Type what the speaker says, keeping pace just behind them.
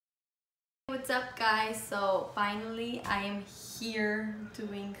What's up, guys? So finally I am here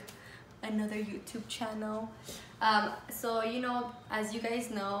doing another YouTube channel. So you know, as you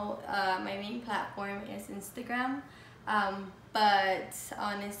guys know, my main platform is Instagram, but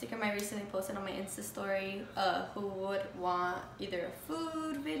on Instagram I recently posted on my Insta story who would want either a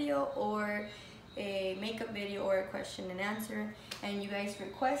food video or a makeup video or a question and answer, and you guys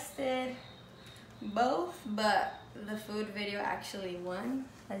requested both, but the food video actually won.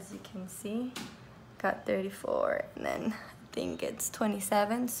 As you can see, got 34 and then I think it's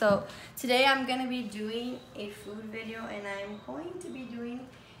 27. So today I'm gonna be doing a food video, and I'm going to be doing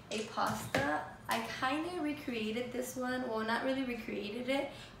a pasta. I kind of recreated this one, well, not really recreated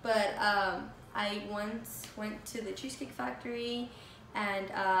it, but I once went to the Cheesecake Factory, and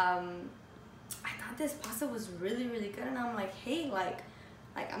I thought this pasta was really good, and I'm like, hey, like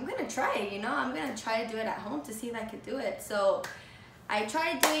I'm gonna try it, you know, I'm gonna try to do it at home to see if I could do it. So I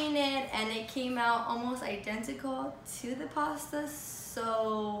tried doing it and it came out almost identical to the pasta.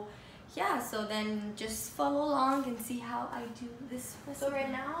 So yeah, so then just follow along and see how I do this recipe. So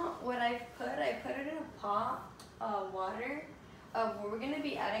right now what I put it in a pot of water. What we're gonna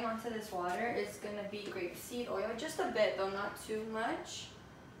be adding onto this water is gonna be grapeseed oil, just a bit though, not too much.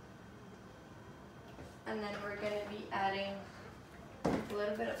 And then we're gonna be adding a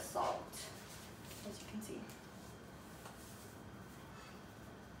little bit of salt, as you can see.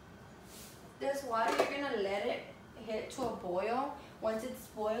 This water, you're gonna let it hit to a boil. Once it's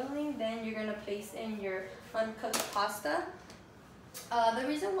boiling, then you're gonna place in your uncooked pasta. The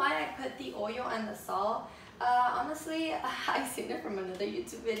reason why I put the oil and the salt, honestly, I've seen it from another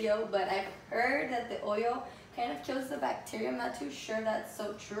YouTube video, but I've heard that the oil kind of kills the bacteria. I'm not too sure that's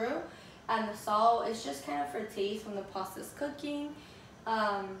so true. And the salt is just kind of for taste when the pasta's cooking.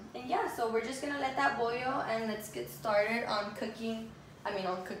 And yeah, so we're just gonna let that boil, and let's get started on cooking. My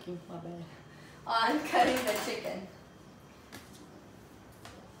bad. On cutting the chicken.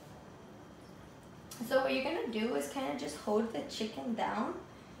 So what you're gonna do is kind of just hold the chicken down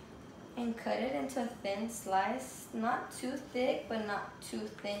and cut it into a thin slice. Not too thick, but not too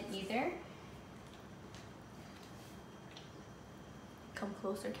thin either. Come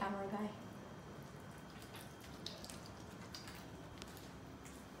closer, camera guy.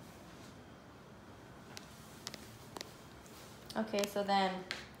 Okay, so then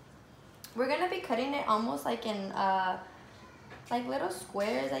we're gonna be cutting it almost like in like little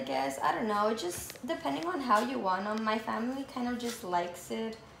squares, I guess. I don't know, just depending on how you want them. My family kind of just likes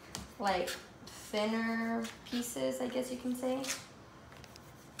it like thinner pieces, I guess you can say.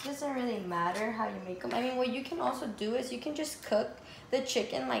 It doesn't really matter how you make them. I mean, what you can also do is you can just cook the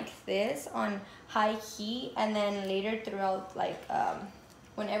chicken like this on high heat, and then later throughout, like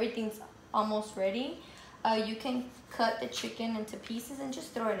when everything's almost ready, you can cut the chicken into pieces and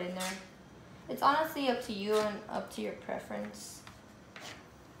just throw it in there. It's honestly up to you and up to your preference.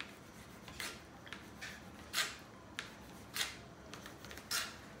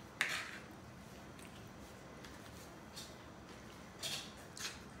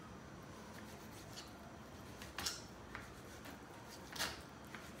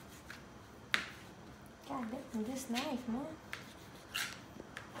 God damn, this knife, man.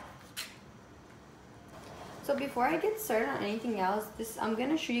 So before I get started on anything else, I'm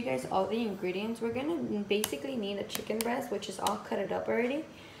gonna show you guys all the ingredients. We're gonna basically need a chicken breast, which is all cut up already.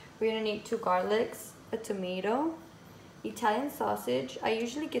 We're gonna need 2 garlics, a tomato, Italian sausage. I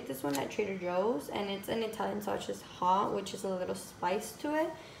usually get this one at Trader Joe's, and it's an Italian sausage hot, which is a little spice to it.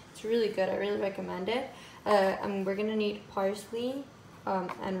 It's really good. I really recommend it. And we're gonna need parsley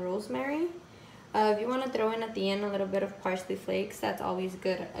and rosemary. If you want to throw in at the end a little bit of parsley flakes, that's always a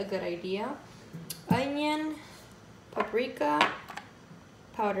good idea. Onion, paprika,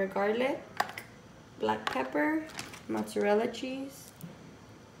 powdered garlic, black pepper, mozzarella cheese,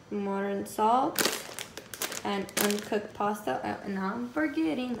 modern salt, and uncooked pasta. And now I'm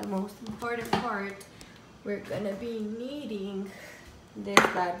forgetting the most important part. We're gonna be needing this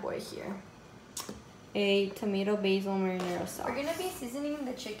bad boy here. A tomato basil marinara sauce. We're gonna be seasoning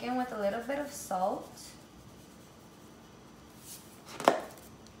the chicken with a little bit of salt,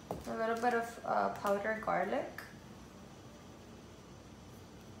 a little bit of powdered garlic,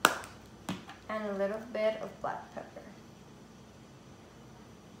 and a little bit of black pepper.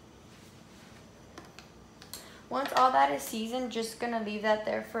 Once all that is seasoned, just gonna leave that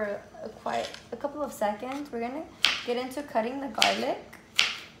there for a couple of seconds. We're gonna get into cutting the garlic.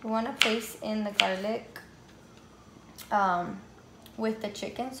 We want to place in the garlic with the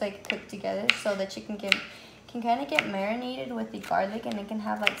chicken so it can cook together, so the chicken can kind of get marinated with the garlic, and it can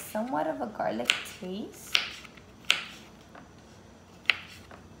have like somewhat of a garlic taste.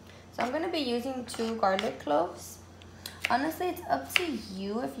 So So I'm gonna be using 2 garlic cloves. Honestly, it's up to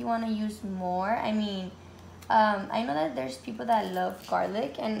you if you want to use more. I mean, I know that there's people that love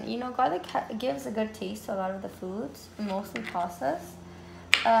garlic, and you know, garlic gives a good taste to a lot of the foods, mostly pastas.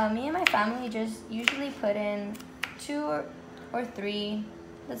 Me and my family just usually put in 2 or 3.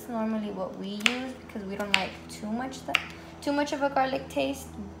 That's normally what we use because we don't like too much of a garlic taste,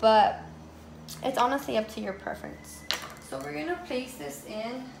 but it's honestly up to your preference. So we're gonna place this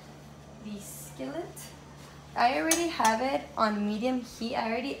in the skillet. I already have it on medium heat. I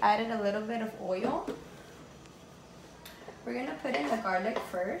already added a little bit of oil. We're gonna put in the garlic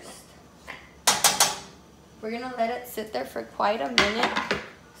first. We're gonna let it sit there for quite a minute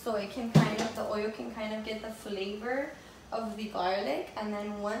so it can the oil can kind of get the flavor of the garlic, and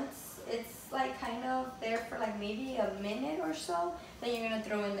then once it's like kind of there for like maybe a minute or so, then you're gonna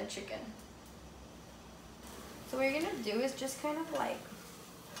throw in the chicken. So what you're gonna do is just kind of like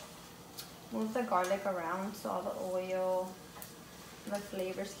move the garlic around so all the oil, the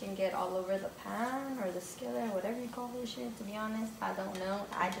flavors can get all over the pan or the skillet or whatever you call this shit. To be honest, I don't know.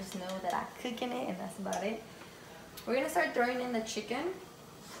 I just know that I cook in it and that's about it. We're gonna start throwing in the chicken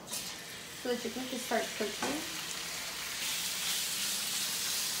so the chicken can start cooking.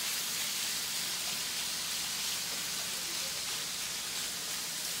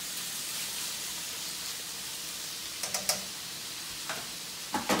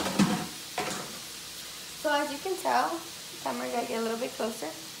 So as you can tell, camera gotta get a little bit closer.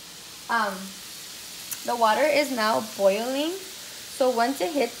 The water is now boiling. So once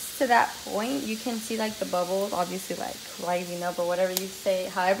it hits to that point, you can see like the bubbles, obviously like rising up or whatever you say,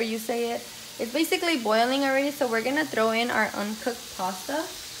 however you say it. It's basically boiling already. So we're gonna throw in our uncooked pasta.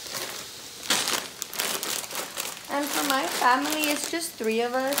 And for my family, it's just 3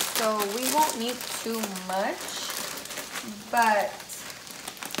 of us, so we won't need too much. But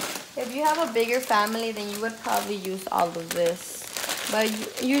if you have a bigger family, then you would probably use all of this. But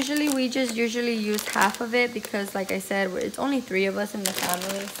usually we just use half of it because, like I said, it's only 3 of us in the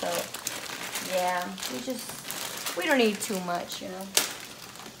family. So yeah, we don't need too much, you know.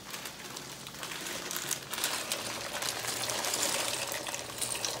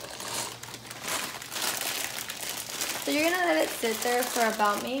 So you're gonna let it sit there for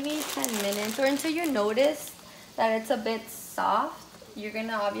about maybe 10 minutes or until you notice that it's a bit soft. You're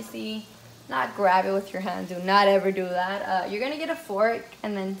gonna obviously not grab it with your hand. Do not ever do that. You're gonna get a fork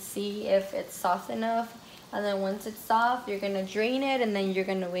and then see if it's soft enough. And then once it's soft, you're gonna drain it, and then you're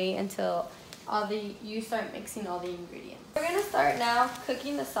gonna wait until you start mixing all the ingredients. We're gonna start now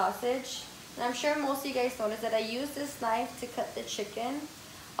cooking the sausage. And I'm sure most of you guys noticed that I use this knife to cut the chicken.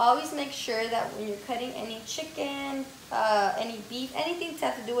 Always make sure that when you're cutting any chicken, any beef, anything to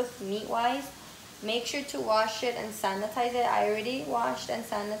have to do with meat-wise, make sure to wash it and sanitize it. I already washed and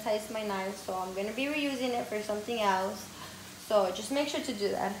sanitized my knife, so I'm gonna be reusing it for something else. So just make sure to do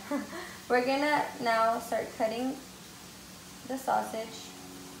that. We're gonna now start cutting the sausage.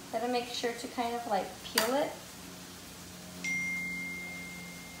 Gotta make sure to kind of like peel it.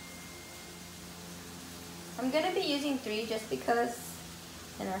 I'm gonna be using 3 just because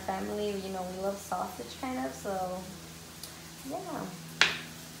in our family, you know, we love sausage kind of, so yeah.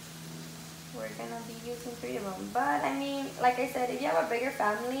 We're gonna be using 3 of them. But I mean, like I said, if you have a bigger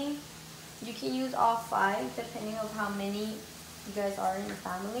family, you can use all 5 depending on how many you guys are in your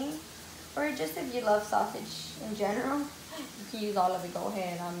family. Or just if you love sausage in general, you can use all of it. Go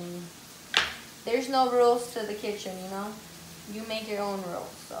ahead. I mean, there's no rules to the kitchen, you know. You make your own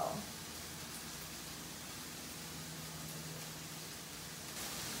rules, so.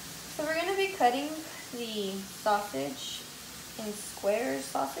 So we're gonna be cutting the sausage in squares.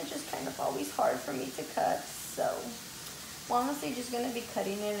 Sausage is kind of always hard for me to cut, so I'm honestly just gonna be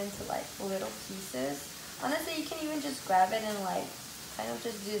cutting it into like little pieces. Honestly, you can even just grab it and like kind of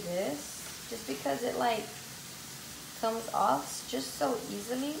just do this, just because it like comes off just so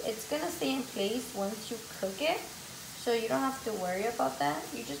easily. It's gonna stay in place once you cook it, so you don't have to worry about that.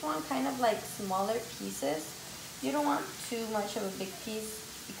 You just want kind of like smaller pieces. You don't want too much of a big piece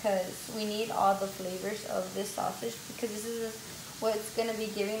because we need all the flavors of this sausage, because this is what's gonna be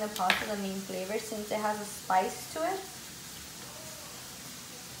giving the pasta the main flavor since it has a spice to it.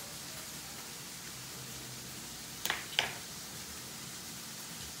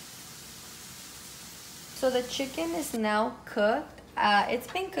 So the chicken is now cooked. It's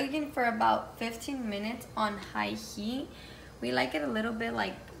been cooking for about 15 minutes on high heat. We like it a little bit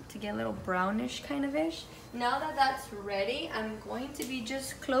like to get a little brownish kind of ish. Now that that's ready, I'm going to be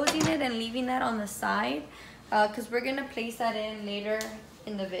just closing it and leaving that on the side because we're gonna place that in later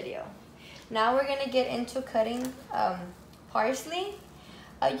in the video. Now we're gonna get into cutting parsley.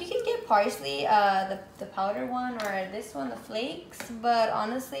 You can get parsley, the powder one, or this one, the flakes, but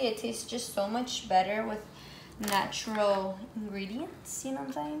honestly it tastes just so much better with natural ingredients, you know what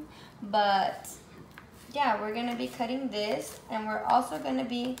I'm saying? But yeah, we're gonna be cutting this, and we're also gonna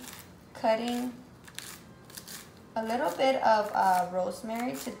be cutting a little bit of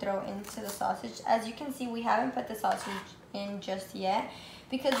rosemary to throw into the sausage. As you can see, we haven't put the sausage in just yet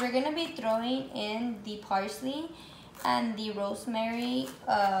because we're gonna be throwing in the parsley and the rosemary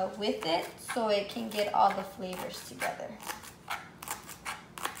with it, so it can get all the flavors together.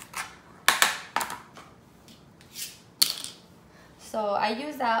 So I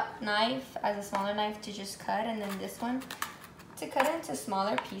use that knife as a smaller knife to just cut, and then this one to cut into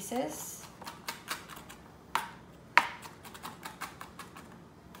smaller pieces.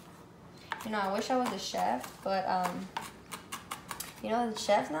 You know, I wish I was a chef, but you know, the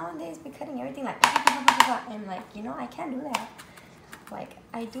chefs nowadays be cutting everything like, and like, you know, I can't do that. Like,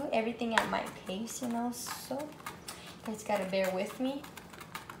 I do everything at my pace, you know, so you guys gotta bear with me.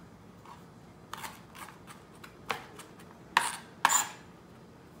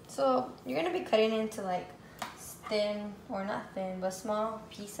 So you're gonna be cutting into like thin, or not thin, but small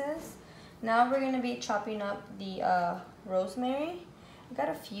pieces. Now we're gonna be chopping up the rosemary. I got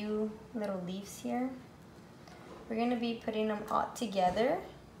a few little leaves here. We're gonna be putting them all together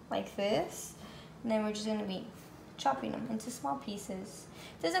like this, and then we're just gonna be chopping them into small pieces.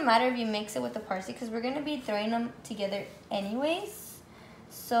 Doesn't matter if you mix it with the parsley because we're gonna be throwing them together anyways,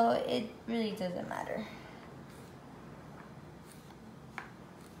 so it really doesn't matter.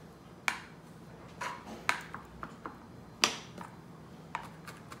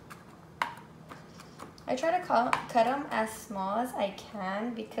 I try to cut them as small as I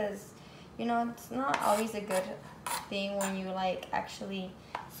can because, you know, it's not always a good thing when you like actually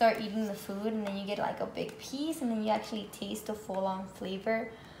start eating the food and then you get like a big piece and then you actually taste the full-on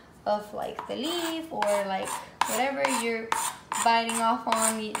flavor of like the leaf or like whatever you're biting off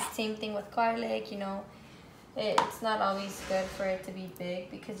on. Same thing with garlic, you know. It's not always good for it to be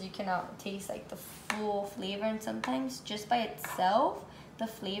big because you cannot taste like the full flavor, and sometimes just by itself the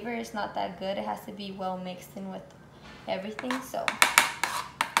flavor is not that good. It has to be well mixed in with everything. So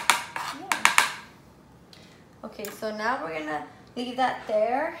yeah. Okay, so now we're gonna leave that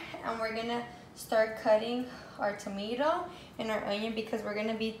there, and we're gonna start cutting our tomato and our onion because we're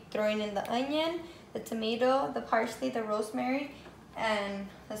gonna be throwing in the onion, the tomato, the parsley, the rosemary, and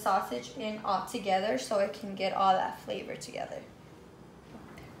the sausage in all together so it can get all that flavor together.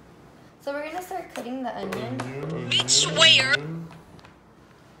 So we're gonna start cutting the onion. Bitch, where?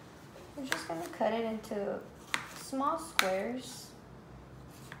 We're just gonna cut it into small squares.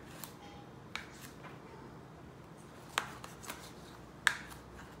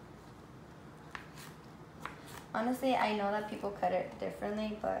 Honestly, I know that people cut it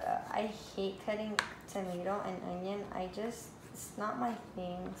differently, but I hate cutting tomato and onion. It's not my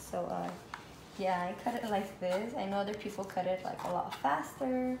thing. So yeah, I cut it like this. I know other people cut it like a lot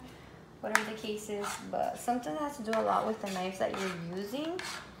faster, whatever the case is, but something has to do a lot with the knives that you're using.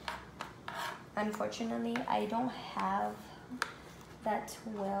 Unfortunately, I don't have that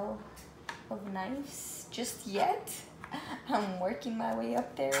well of knives just yet. I'm working my way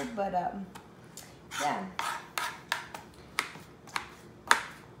up there, but yeah.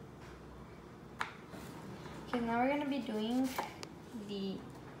 Okay, now we're gonna be doing the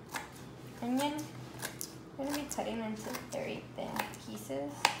onion. We're gonna be cutting into very thin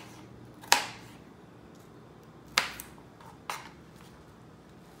pieces.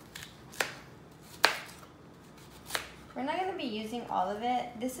 We're not gonna be using all of it.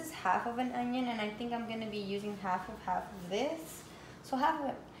 This is half of an onion, and I think I'm gonna be using half of this. So half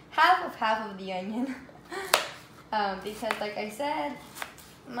of the onion. Because like I said,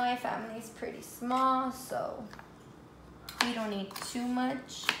 my family is pretty small, so we don't need too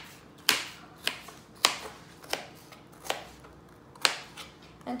much.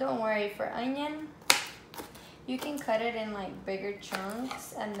 And don't worry, for onion, you can cut it in like bigger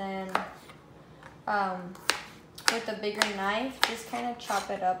chunks, and then with a bigger knife, just kind of chop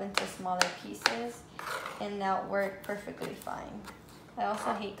it up into smaller pieces, and that'll work perfectly fine. I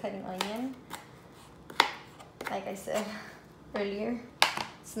also hate cutting onion. Like I said earlier,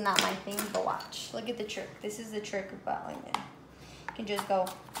 it's not my thing, but watch. Look at the trick. This is the trick about onion. You can just go.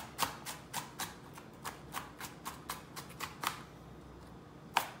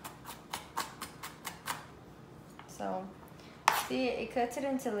 So, see, it cuts it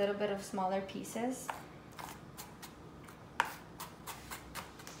into a little bit of smaller pieces.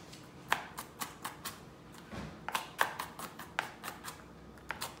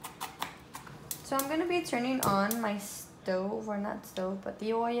 So I'm gonna be turning on my stove, or not stove, but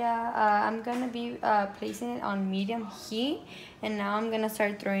the olla. I'm gonna be placing it on medium heat, and now I'm gonna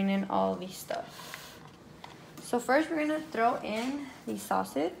start throwing in all these stuff. So first we're gonna throw in the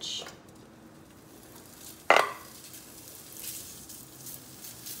sausage.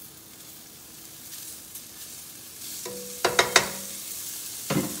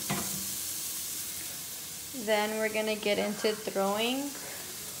 Then we're gonna get into throwing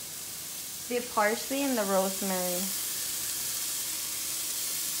the parsley and the rosemary.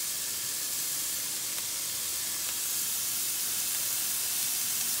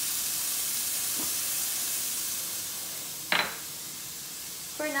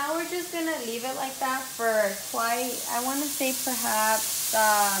 For now, we're just gonna leave it like that for I wanna say perhaps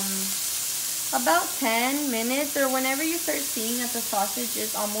about 10 minutes, or whenever you start seeing that the sausage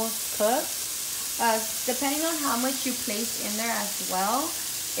is almost cooked. Depending on how much you place in there as well,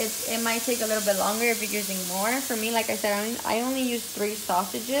 it might take a little bit longer if you're using more. For me, like I said, I only use 3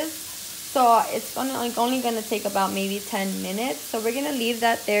 sausages, so it's only gonna take about maybe 10 minutes. So we're gonna leave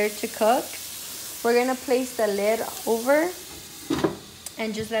that there to cook. We're gonna place the lid over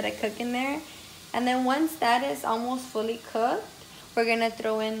and just let it cook in there. And then once that is almost fully cooked, we're gonna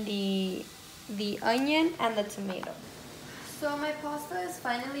throw in the onion and the tomato. So my pasta is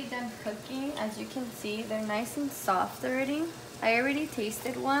finally done cooking. As you can see, they're nice and soft already. I already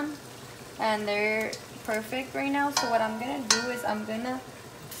tasted one and they're perfect right now. So what I'm gonna do is I'm gonna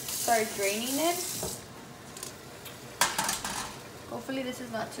start draining it. Hopefully this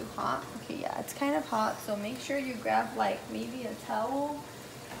is not too hot. Okay, yeah, it's kind of hot, so make sure you grab like maybe a towel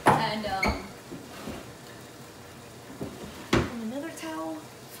and another towel,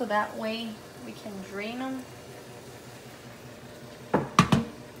 so that way we can drain them.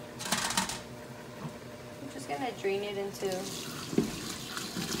 Gonna drain it into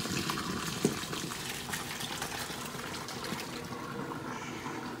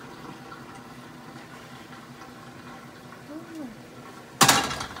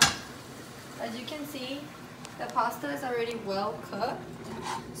As you can see, the pasta is already well cooked.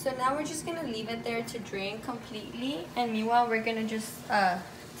 So now we're just gonna leave it there to drain completely, and meanwhile we're gonna just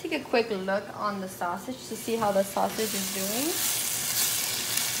take a quick look on the sausage to see how the sausage is doing.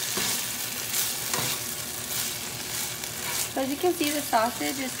 So as you can see, the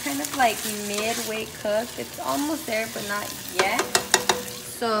sausage is kind of like midway cooked. It's almost there, but not yet.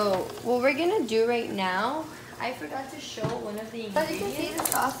 So what we're gonna do right now, I forgot to show one of the ingredients. As you can see, the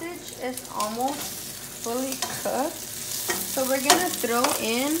sausage is almost fully cooked. So we're gonna throw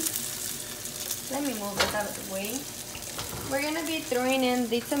in, let me move this out of the way. We're gonna be throwing in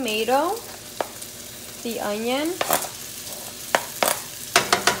the tomato, the onion,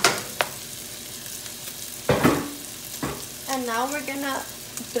 and now we're gonna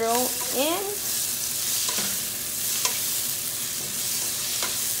throw in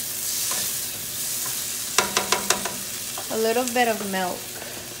a little bit of milk.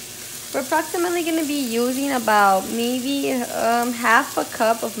 We're approximately gonna be using about maybe half a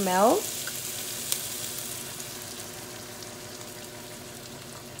cup of milk.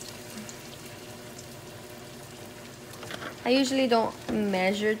 I usually don't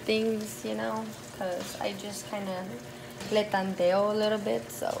measure things, you know, because I just kind of le tanteo a little bit,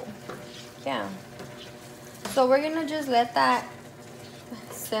 so yeah. So we're gonna just let that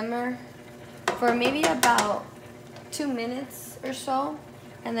simmer for maybe about 2 minutes or so,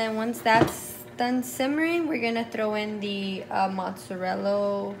 and then once that's done simmering, we're gonna throw in the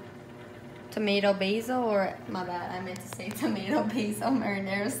mozzarella tomato basil, or my bad, I meant to say tomato basil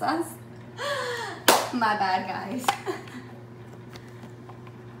marinara sauce. My bad, guys.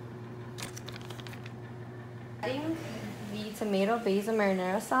 Adding the tomato basil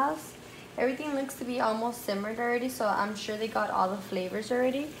marinara sauce. Everything looks to be almost simmered already, so I'm sure they got all the flavors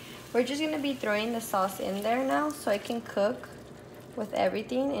already. We're just gonna be throwing the sauce in there now so I can cook with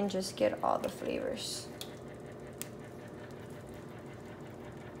everything and just get all the flavors.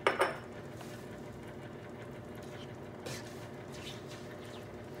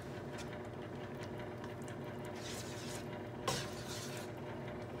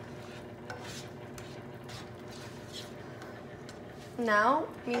 Now,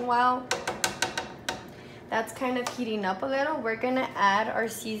 meanwhile, that's kind of heating up a little. We're gonna add our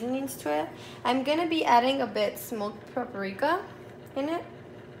seasonings to it. I'm gonna be adding a bit smoked paprika in it.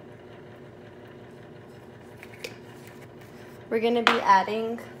 We're gonna be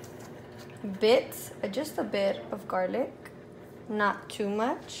adding bits, just a bit of garlic, not too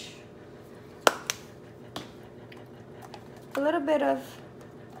much. A little bit of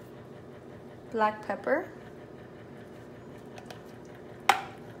black pepper.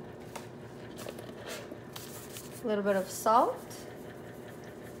 a little bit of salt.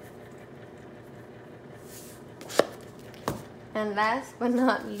 And last but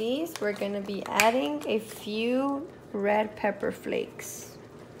not least, we're gonna be adding a few red pepper flakes.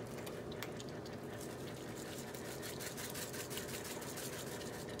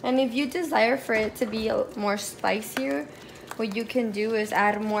 And if you desire for it to be more spicier, what you can do is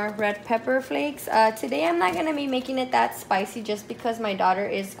add more red pepper flakes. Today I'm not gonna be making it that spicy just because my daughter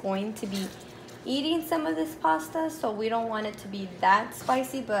is going to be eating some of this pasta, so we don't want it to be that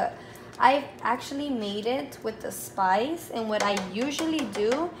spicy, but I've actually made it with the spice. And what I usually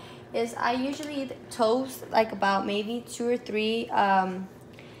do is I usually toast like about maybe 2 or 3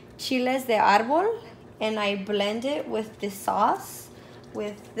 chiles de árbol, and I blend it with this sauce,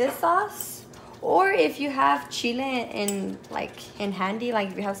 or if you have chile in handy, like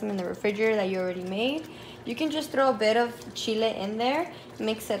if you have some in the refrigerator that you already made, you can just throw a bit of chile in there,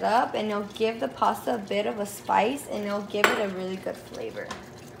 mix it up, and it'll give the pasta a bit of a spice, and it'll give it a really good flavor.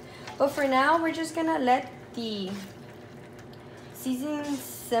 But for now, we're just gonna let the seasoning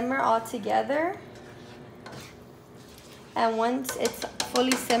simmer all together. And once it's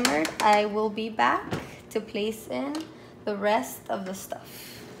fully simmered, I will be back to place in the rest of the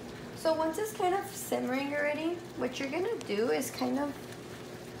stuff. So once it's kind of simmering already, what you're gonna do is kind of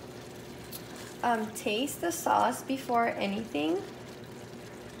taste the sauce before anything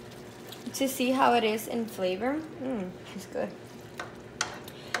to see how it is in flavor. It's good.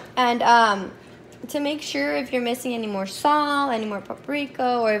 And to make sure if you're missing any more salt, any more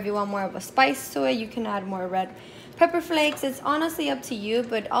paprika, or if you want more of a spice to it, you can add more red pepper flakes. It's honestly up to you,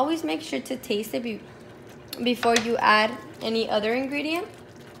 but always make sure to taste it before you add any other ingredient.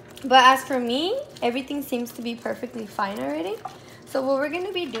 But as for me, everything seems to be perfectly fine already. So what we're going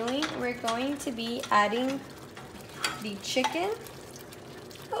to be doing, we're going to be adding the chicken.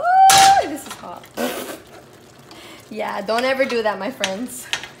 Oh, this is hot. Yeah, don't ever do that, my friends.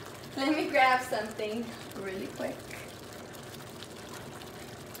 Let me grab something really quick.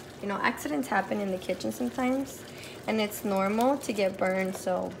 You know, accidents happen in the kitchen sometimes, and it's normal to get burned,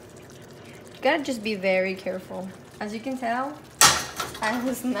 so you gotta just be very careful. As you can tell, I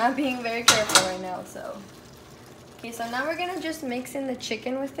was not being very careful right now, so. Okay, so now we're gonna just mix in the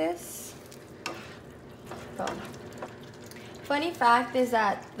chicken with this. So, funny fact is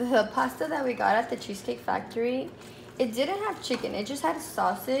that the pasta that we got at the Cheesecake Factory, it didn't have chicken. It just had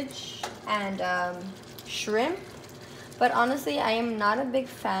sausage and shrimp. But honestly, I am not a big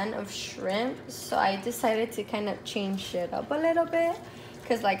fan of shrimp, so I decided to kind of change it up a little bit.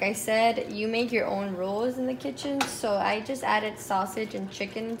 Because like I said, you make your own rules in the kitchen. So I just added sausage and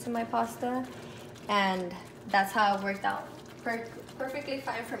chicken into my pasta. And that's how it worked out. Perfectly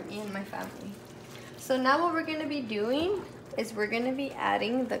fine for me and my family. So now what we're going to be doing is we're going to be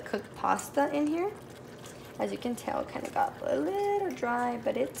adding the cooked pasta in here. As you can tell, it kind of got a little dry,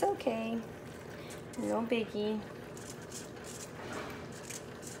 but it's okay. No biggie.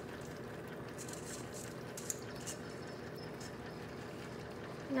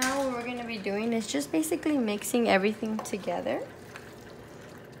 Now what we're going to be doing is just basically mixing everything together.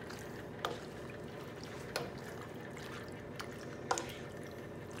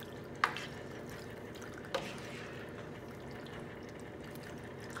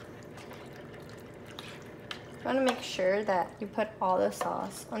 You want to make sure that you put all the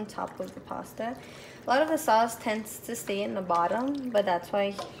sauce on top of the pasta. A lot of the sauce tends to stay in the bottom, but that's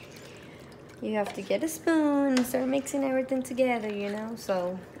why you have to get a spoon and start mixing everything together, you know,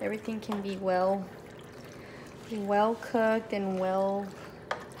 so everything can be well cooked and well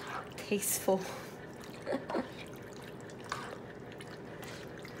tasteful.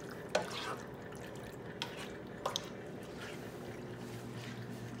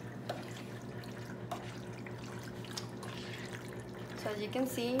 So as you can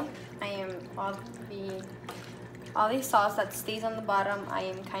see, I am all the sauce that stays on the bottom, I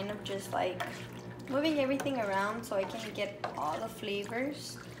am kind of just like moving everything around so I can get all the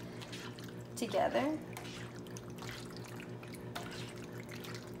flavors together.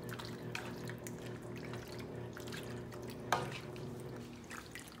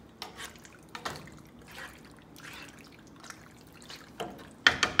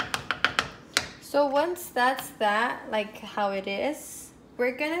 So once that's like how it is,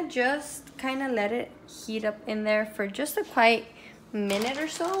 we're gonna just kind of let it heat up in there for just a quiet minute or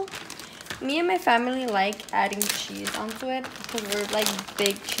so. Me and my family like adding cheese onto it because we're like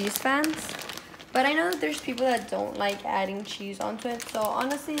big cheese fans. But I know that there's people that don't like adding cheese onto it. So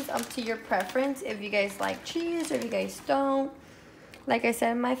honestly, it's up to your preference if you guys like cheese or if you guys don't. Like I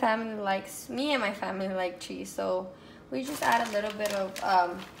said, me and my family like cheese. So we just add a little bit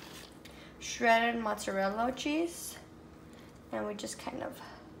of shredded mozzarella cheese, and we just kind of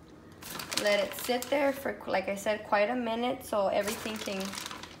let it sit there for, like I said, quite a minute so everything can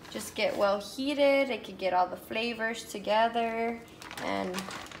just get well heated. It can get all the flavors together, and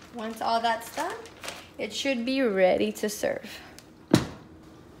once all that's done, it should be ready to serve.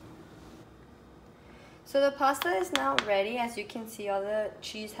 So the pasta is now ready. As you can see, all the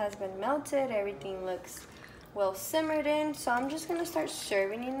cheese has been melted. Everything looks well simmered in. So I'm just gonna start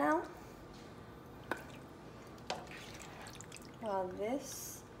serving it now. Wow,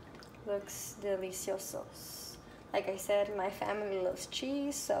 this looks deliciosos. Like I said, my family loves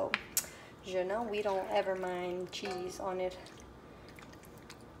cheese, so you know, we don't ever mind cheese on it.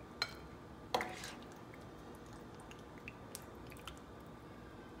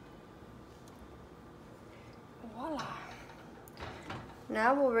 Voila.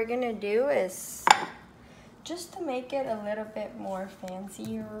 Now what we're gonna do is, just to make it a little bit more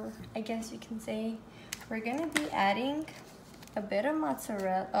fancier, I guess you can say, we're gonna be adding a bit of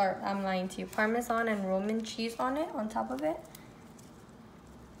mozzarella, or I'm lying to you, Parmesan and Roman cheese on it, on top of it.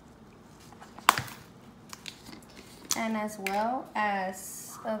 And as well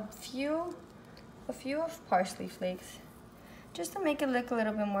as a few of parsley flakes, just to make it look a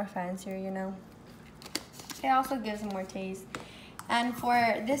little bit more fancier, you know. It also gives more taste. And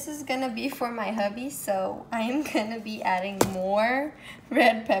this is gonna be for my hubby, so I am gonna be adding more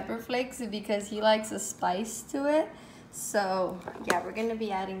red pepper flakes because he likes a spice to it. So yeah, we're gonna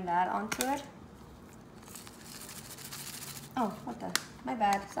be adding that onto it. Oh, what the, my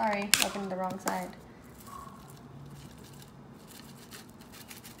bad, sorry, opened the wrong side.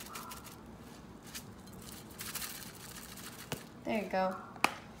 There you go.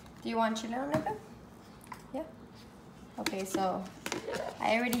 Do you want chile on it? Yeah? Okay, so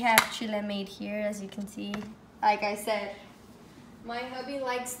I already have chile made here, as you can see. Like I said, my hubby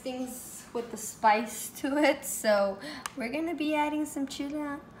likes things with the spice to it, so we're gonna be adding some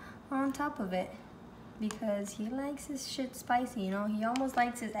chile on top of it because he likes his shit spicy, you know? He almost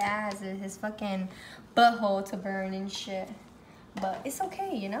likes his ass or his fucking butthole to burn and shit. But it's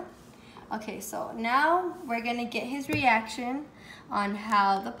okay, you know? Okay, so now we're gonna get his reaction on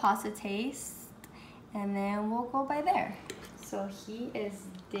how the pasta tastes, and then we'll go by there. So he is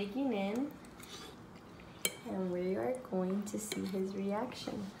digging in, and we are going to see his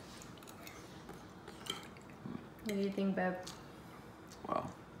reaction. What do you think, babe? Wow.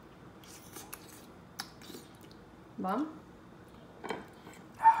 Mom?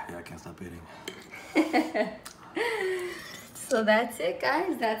 Yeah, I can't stop eating. So that's it,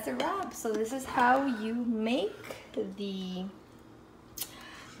 guys. That's a wrap. So this is how you make the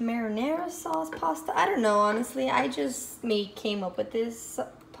marinara sauce pasta. I don't know, honestly. I just came up with this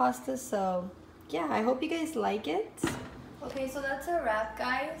pasta, so yeah, I hope you guys like it. Okay, so that's a wrap,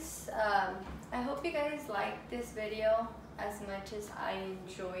 guys. I hope you guys liked this video as much as I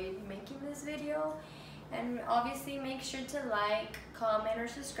enjoyed making this video. And obviously make sure to like, comment, or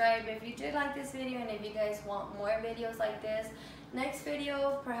subscribe if you did like this video, and if you guys want more videos like this. Next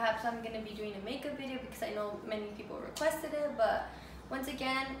video, perhaps I'm going to be doing a makeup video because I know many people requested it. But once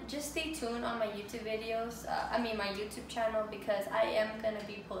again, just stay tuned on my YouTube videos, my YouTube channel, because I am going to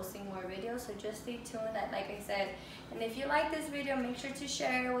be posting more videos. So just stay tuned, like I said. And if you like this video, make sure to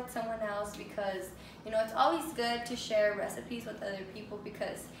share it with someone else, because you know, it's always good to share recipes with other people,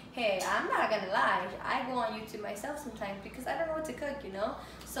 because hey, I'm not gonna lie, I go on YouTube myself sometimes because I don't know what to cook, you know.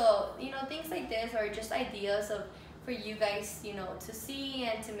 So you know, things like this are just ideas for you guys, you know, to see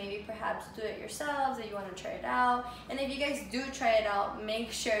and to maybe perhaps do it yourselves if you want to try it out. And if you guys do try it out,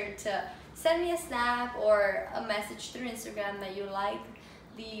 make sure to send me a snap or a message through Instagram that you like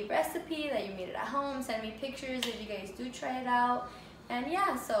the recipe, that you made it at home. Send me pictures if you guys do try it out. And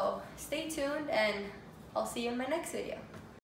yeah, so stay tuned, and I'll see you in my next video.